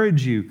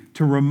encourage you,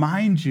 to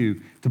remind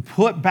you, to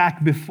put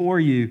back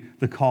before you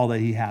the call that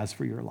he has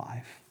for your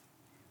life.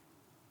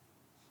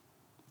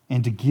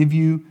 And to give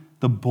you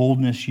the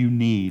boldness you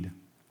need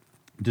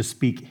to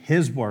speak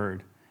his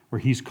word where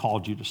he's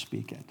called you to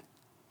speak it.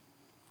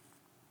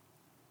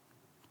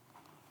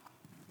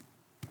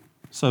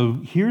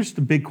 So here's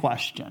the big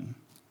question.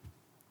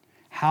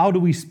 How do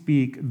we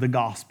speak the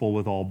gospel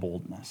with all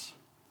boldness?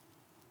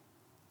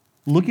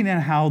 Looking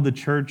at how the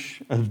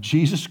church of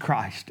Jesus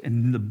Christ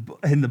in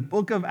the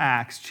book of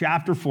Acts,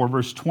 chapter 4,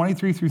 verse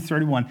 23 through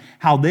 31,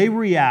 how they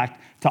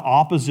react to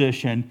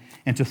opposition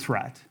and to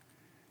threat.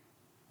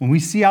 When we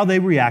see how they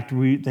react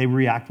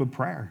with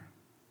prayer.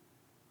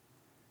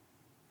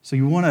 So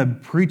you want to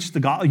preach the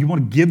gospel, you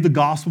want to give the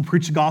gospel,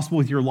 preach the gospel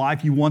with your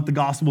life. You want the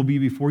gospel to be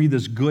before you,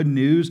 this good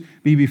news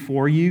be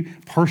before you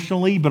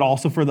personally, but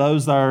also for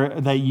those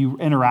that you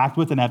interact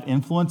with and have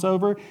influence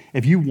over.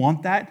 If you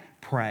want that,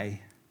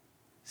 pray.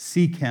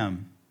 Seek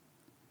him.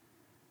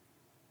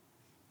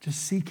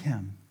 Just seek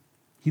him.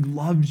 He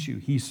loves you.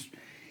 He's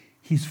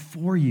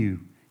for you.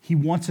 He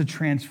wants to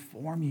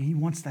transform you. He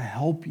wants to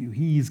help you.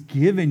 He's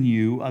given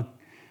you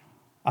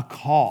a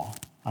call,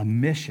 a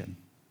mission.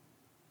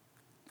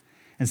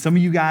 And some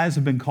of you guys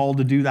have been called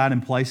to do that in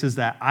places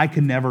that I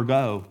could never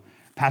go.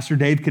 Pastor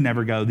Dave could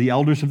never go. The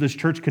elders of this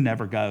church could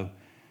never go.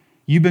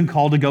 You've been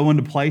called to go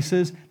into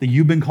places that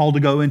you've been called to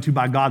go into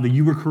by God, that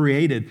you were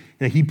created,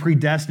 that he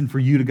predestined for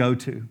you to go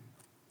to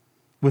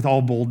with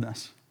all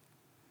boldness.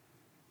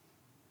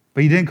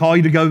 But he didn't call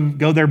you to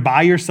go there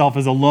by yourself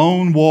as a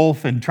lone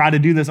wolf and try to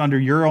do this under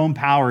your own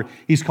power.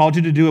 He's called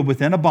you to do it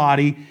within a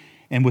body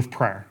and with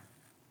prayer,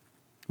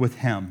 with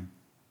him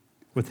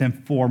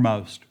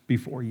foremost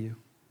before you.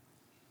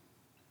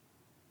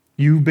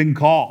 You've been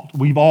called.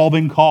 We've all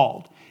been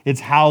called. That's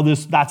how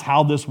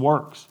this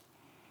works.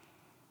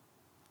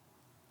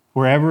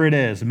 Wherever it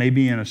is, it may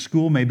be in a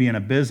school, maybe in a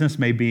business,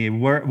 maybe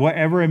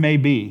wherever it may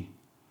be,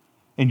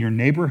 in your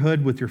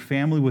neighborhood, with your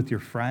family, with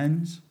your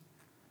friends,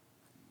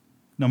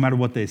 no matter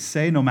what they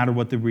say, no matter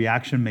what the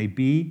reaction may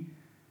be,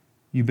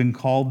 you've been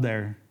called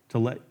there to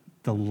let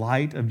the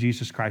light of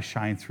Jesus Christ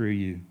shine through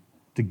you,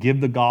 to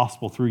give the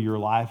gospel through your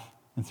life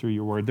and through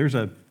your word. There's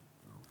a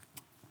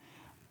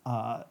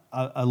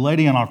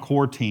lady on our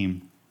core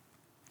team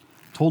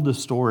told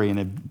this story, and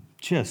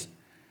it's just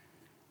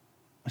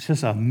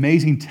an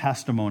amazing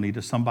testimony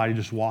to somebody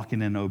just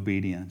walking in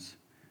obedience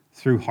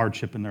through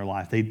hardship in their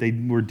life. They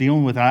were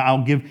dealing with,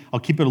 I'll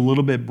keep it a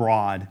little bit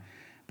broad,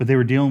 but they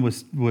were dealing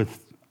with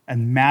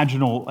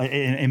unimaginable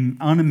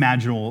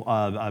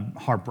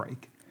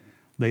heartbreak.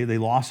 They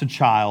lost a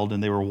child,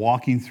 and they were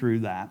walking through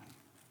that.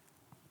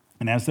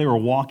 And as they were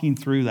walking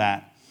through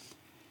that,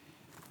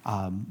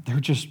 they're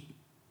just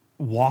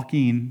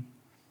walking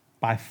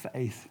by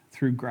faith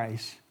through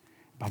grace,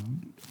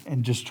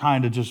 and just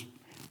trying to just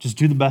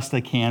do the best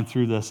they can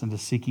through this, and to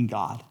seeking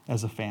God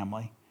as a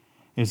family.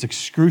 It's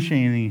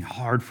excruciatingly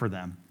hard for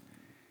them.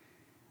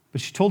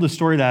 But she told the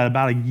story that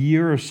about a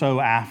year or so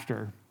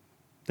after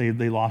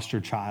they lost her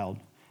child,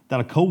 that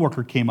a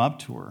coworker came up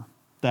to her,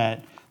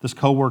 that this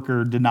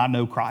coworker did not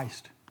know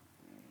Christ,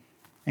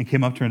 and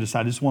came up to her and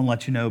decided, I just want to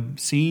let you know,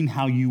 seeing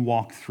how you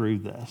walk through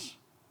this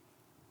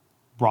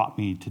brought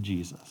me to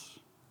Jesus.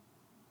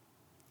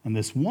 And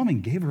this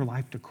woman gave her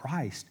life to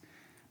Christ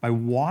by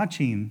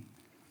watching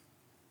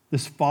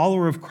this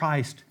follower of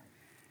Christ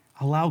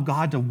allow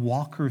God to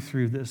walk her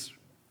through this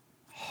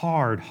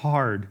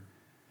hard,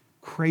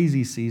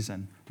 crazy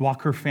season, to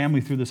walk her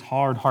family through this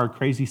hard,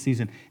 crazy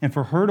season, and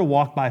for her to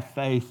walk by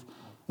faith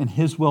in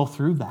his will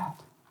through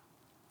that.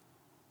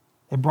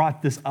 It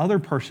brought this other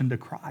person to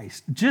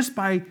Christ just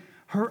by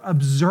her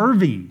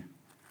observing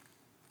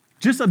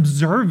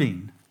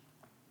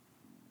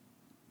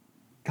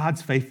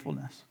God's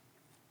faithfulness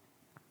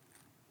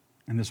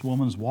and this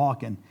woman's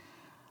walk. And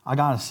I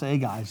got to say,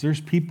 guys, there's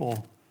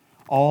people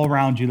all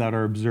around you that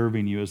are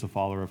observing you as a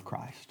follower of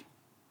Christ.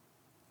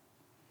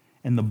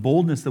 And the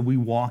boldness that we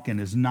walk in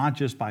is not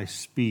just by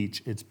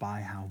speech, it's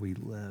by how we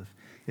live.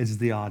 It's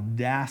the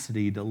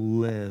audacity to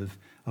live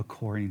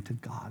according to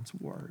God's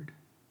word.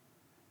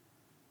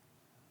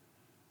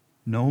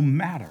 No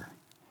matter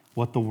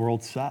what the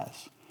world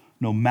says,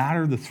 no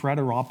matter the threat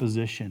or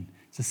opposition,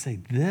 to say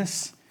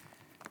this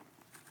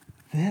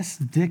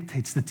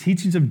dictates, the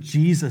teachings of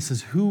Jesus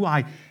is who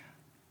I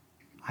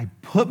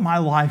put my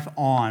life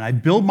on. I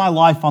build my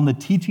life on the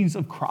teachings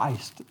of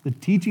Christ, the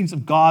teachings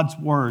of God's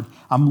word.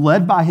 I'm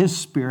led by his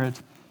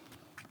Spirit,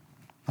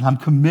 and I'm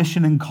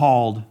commissioned and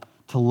called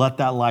to let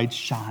that light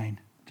shine,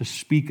 to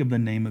speak of the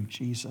name of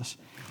Jesus.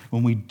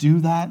 When we do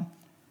that,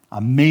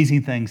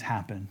 amazing things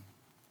happen.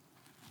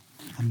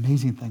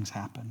 Amazing things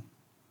happen.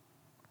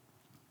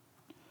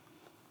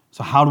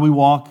 So how do we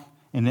walk?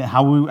 And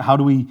how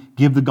do we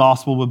give the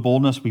gospel with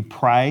boldness? We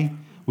pray.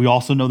 We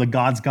also know that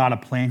God's got a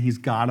plan. He's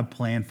got a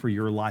plan for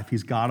your life.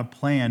 He's got a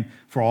plan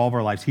for all of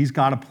our lives. He's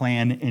got a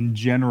plan in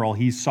general.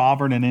 He's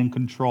sovereign and in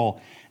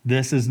control.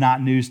 This is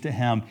not news to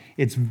him.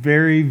 It's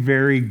very,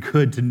 very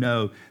good to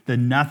know that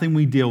nothing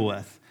we deal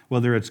with,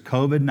 whether it's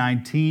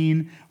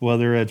COVID-19,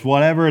 whether it's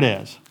whatever it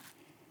is,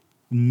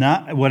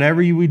 whatever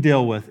we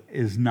deal with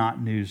is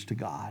not news to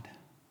God.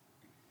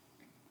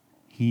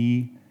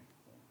 He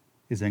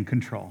is in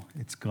control.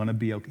 It's going to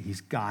be okay.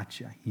 He's got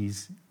you.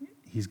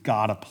 He's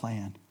got a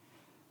plan.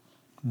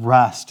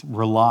 Rest,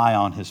 rely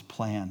on his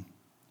plan,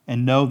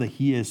 and know that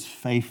he is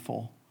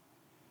faithful.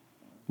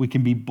 We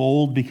can be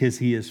bold because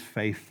he is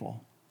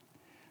faithful.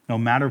 No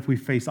matter if we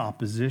face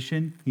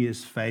opposition, he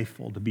is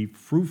faithful to be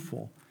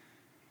fruitful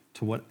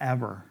to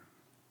whatever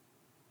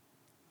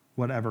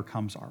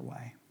comes our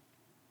way.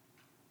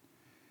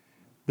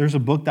 There's a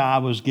book that I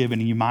was given,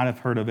 and you might have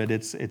heard of it.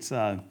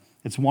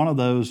 It's one of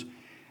those,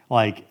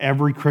 like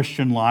every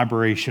Christian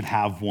library should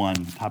have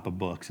one type of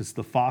books. It's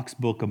the Fox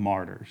Book of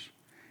Martyrs.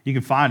 You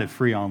can find it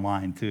free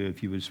online too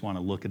if you just want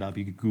to look it up.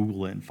 You can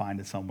Google it and find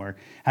it somewhere.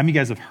 How many of you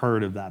guys have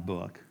heard of that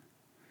book?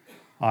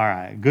 All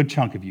right, good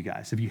chunk of you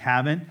guys. If you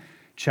haven't,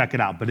 check it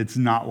out. But it's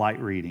not light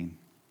reading.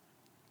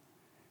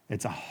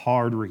 It's a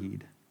hard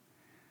read.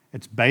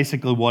 It's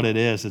basically what it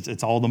is.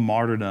 It's all the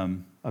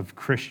martyrdom of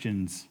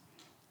Christians,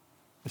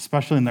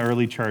 especially in the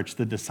early church,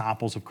 the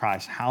disciples of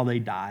Christ, how they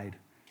died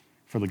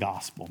for the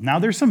gospel. Now,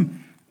 there's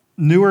some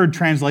newer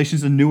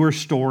translations and newer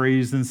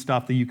stories and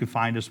stuff that you can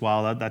find as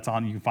well. That's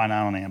on, you can find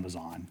out on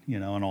Amazon,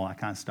 and all that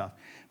kind of stuff.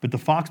 But the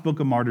Fox Book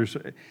of Martyrs,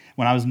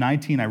 when I was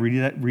 19, I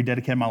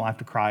rededicated my life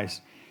to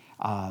Christ.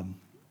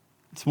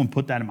 Someone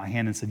put that in my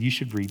hand and said, "You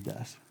should read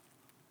this."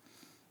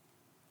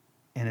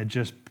 And it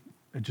just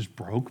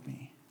broke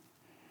me.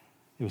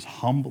 It was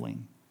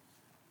humbling.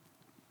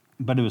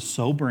 But it was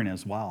sobering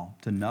as well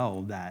to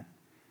know that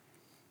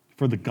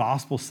for the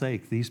gospel's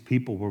sake, these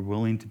people were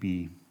willing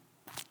to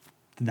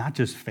not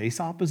just face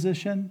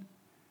opposition,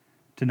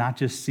 to not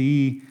just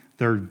see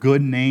their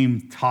good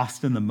name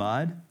tossed in the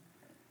mud,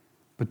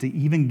 but to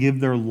even give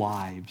their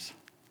lives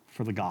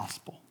for the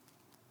gospel.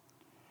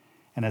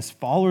 And as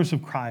followers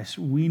of Christ,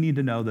 we need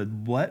to know that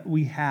what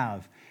we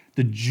have,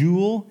 the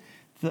jewel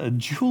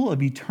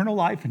of eternal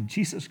life in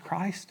Jesus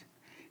Christ,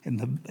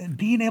 and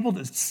being able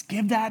to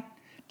give that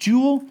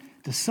jewel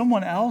to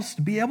someone else,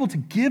 to be able to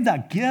give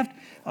that gift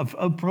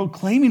of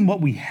proclaiming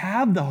what we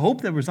have, the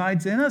hope that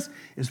resides in us,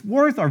 is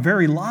worth our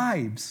very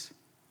lives.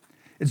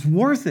 It's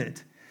worth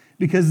it,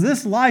 because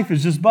this life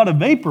is just but a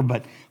vapor,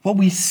 but what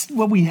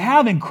we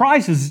have in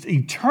Christ is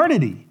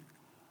eternity.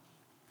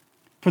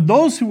 For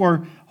those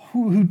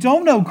who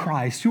don't know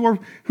Christ, who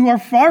are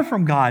far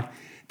from God,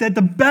 that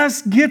the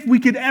best gift we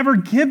could ever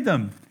give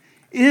them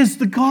is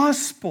the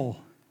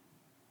gospel.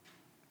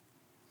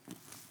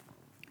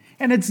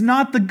 And it's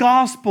not the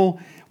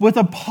gospel with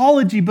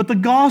apology, but the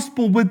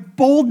gospel with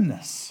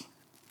boldness.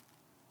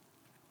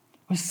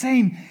 I was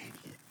saying,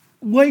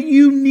 what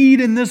you need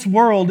in this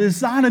world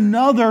is not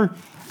another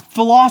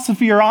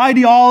philosophy or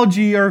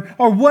ideology or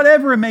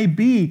whatever it may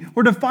be,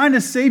 or to find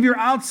a Savior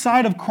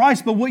outside of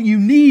Christ, but what you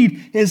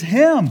need is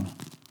Him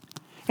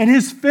and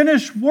His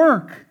finished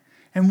work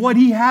and what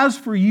He has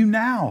for you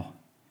now.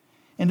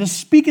 And to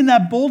speak in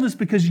that boldness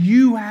because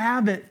you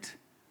have it.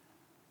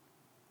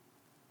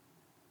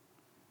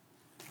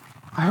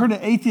 I heard an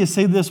atheist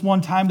say this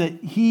one time, that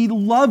he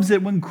loves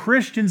it when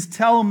Christians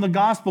tell him the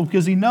gospel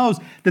because he knows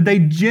that they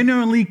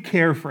genuinely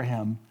care for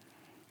him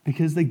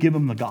because they give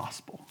him the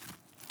gospel.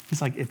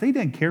 He's like, if they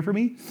didn't care for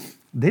me,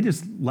 they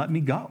just let me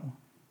go.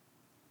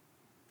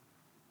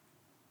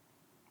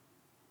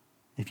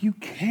 If you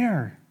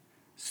care,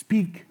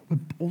 speak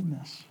with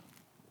boldness.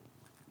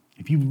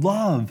 If you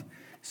love,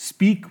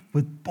 speak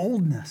with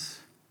boldness.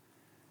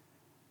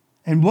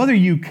 And whether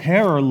you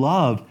care or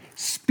love,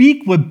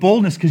 speak with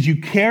boldness because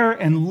you care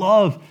and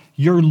love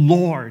your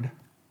Lord.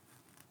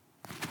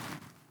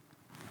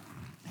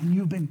 And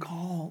you've been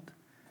called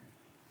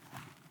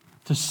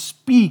to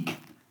speak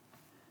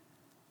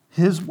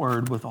His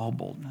word with all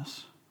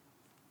boldness.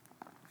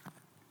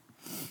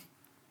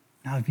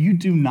 Now, if you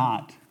do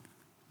not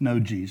know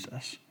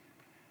Jesus,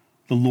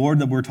 the Lord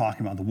that we're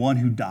talking about, the one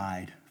who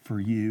died for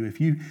you, if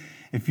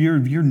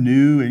you're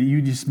new and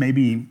you just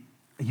maybe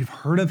you've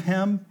heard of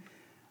Him,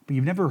 but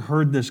you've never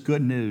heard this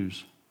good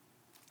news,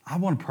 I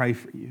want to pray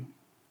for you.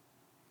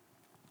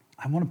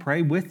 I want to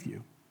pray with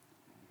you.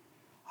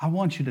 I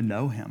want you to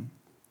know Him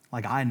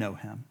like I know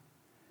Him.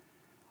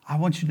 I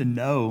want you to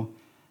know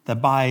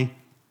that by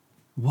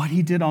what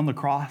He did on the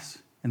cross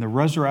and the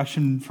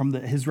resurrection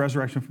His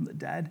resurrection from the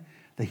dead,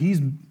 that He's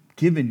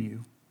given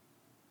you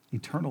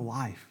eternal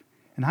life.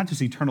 And not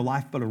just eternal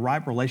life, but a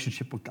right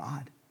relationship with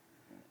God.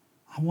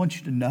 I want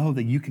you to know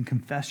that you can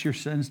confess your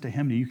sins to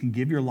Him, that you can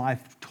give your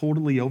life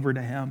totally over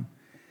to Him,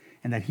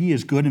 and that He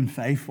is good and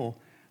faithful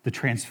to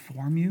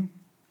transform you,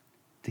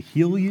 to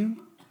heal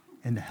you,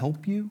 and to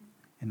help you,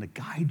 and to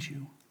guide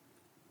you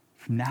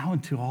from now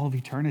into all of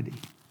eternity.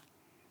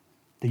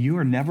 That you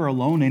are never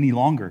alone any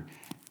longer.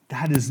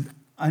 That is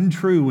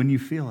untrue when you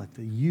feel it,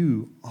 that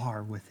you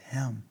are with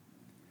Him.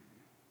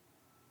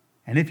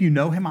 And if you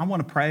know Him, I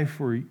want to pray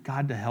for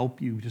God to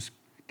help you just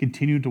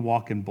continue to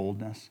walk in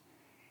boldness.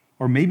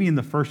 Or maybe in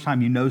the first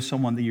time you know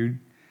someone that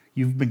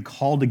you've been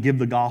called to give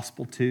the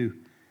gospel to,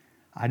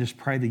 I just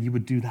pray that you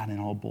would do that in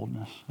all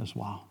boldness as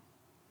well.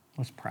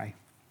 Let's pray.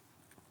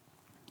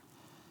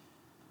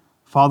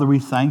 Father, we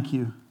thank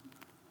you.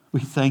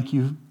 We thank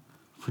you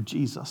for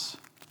Jesus.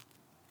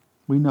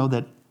 We know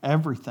that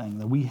everything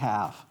that we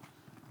have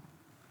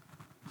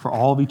for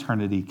all of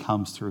eternity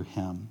comes through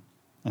Him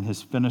and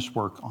His finished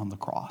work on the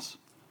cross.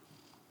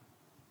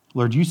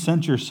 Lord, you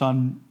sent your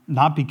Son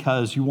not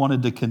because you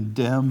wanted to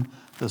condemn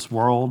this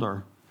world,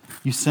 or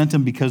you sent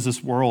Him because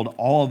this world,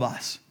 all of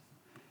us,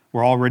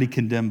 were already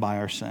condemned by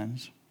our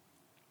sins.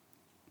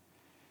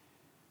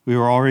 We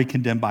were already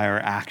condemned by our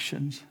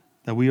actions,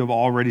 that we have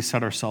already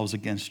set ourselves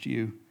against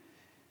you.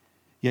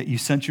 Yet you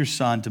sent your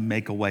Son to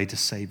make a way to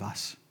save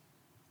us,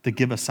 to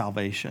give us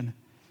salvation.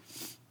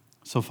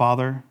 So,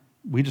 Father,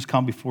 we just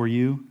come before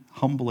you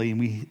humbly, and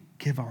we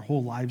give our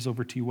whole lives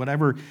over to you.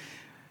 Whatever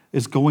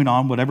is going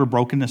on, whatever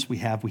brokenness we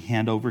have, we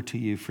hand over to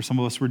you. For some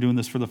of us, we're doing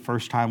this for the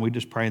first time. We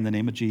just pray in the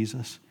name of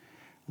Jesus.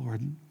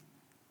 Lord,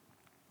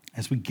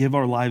 as we give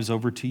our lives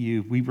over to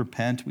you, we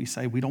repent. We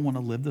say we don't want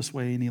to live this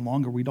way any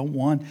longer. We don't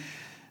want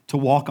to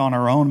walk on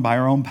our own by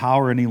our own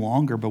power any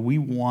longer, but we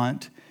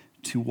want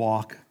to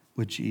walk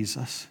with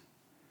Jesus.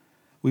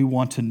 We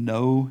want to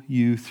know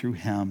you through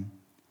him.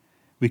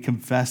 We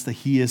confess that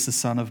he is the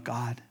Son of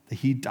God, that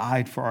he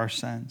died for our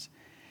sins.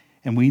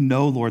 And we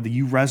know, Lord, that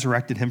you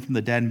resurrected him from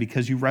the dead. And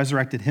because you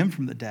resurrected him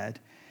from the dead,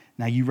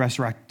 now you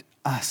resurrect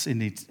us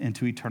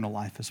into eternal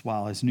life as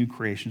well as new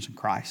creations in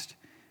Christ.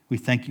 We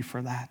thank you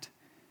for that.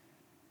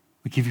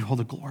 We give you all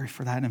the glory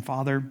for that. And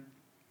Father,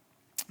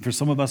 for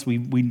some of us, we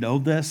know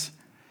this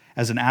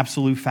as an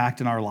absolute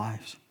fact in our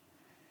lives.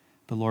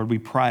 But Lord, we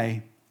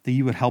pray that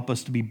you would help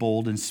us to be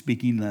bold in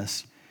speaking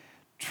this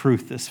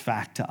truth, this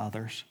fact to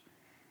others.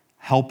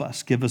 Help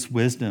us, give us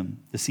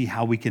wisdom to see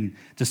how we can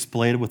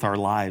display it with our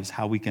lives,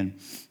 how we can,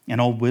 in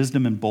all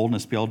wisdom and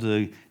boldness, be able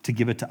to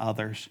give it to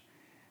others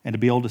and to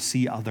be able to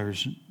see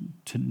others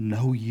to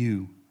know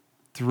you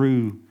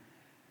through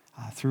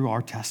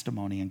our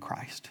testimony in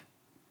Christ.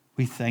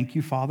 We thank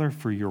you, Father,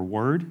 for your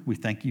word. We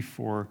thank you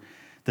for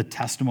the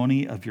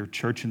testimony of your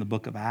church in the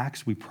book of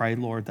Acts. We pray,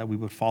 Lord, that we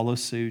would follow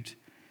suit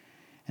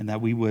and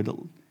that we would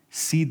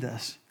see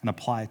this and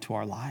apply it to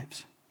our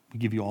lives. We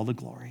give you all the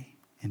glory.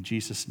 In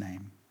Jesus'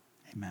 name,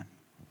 amen.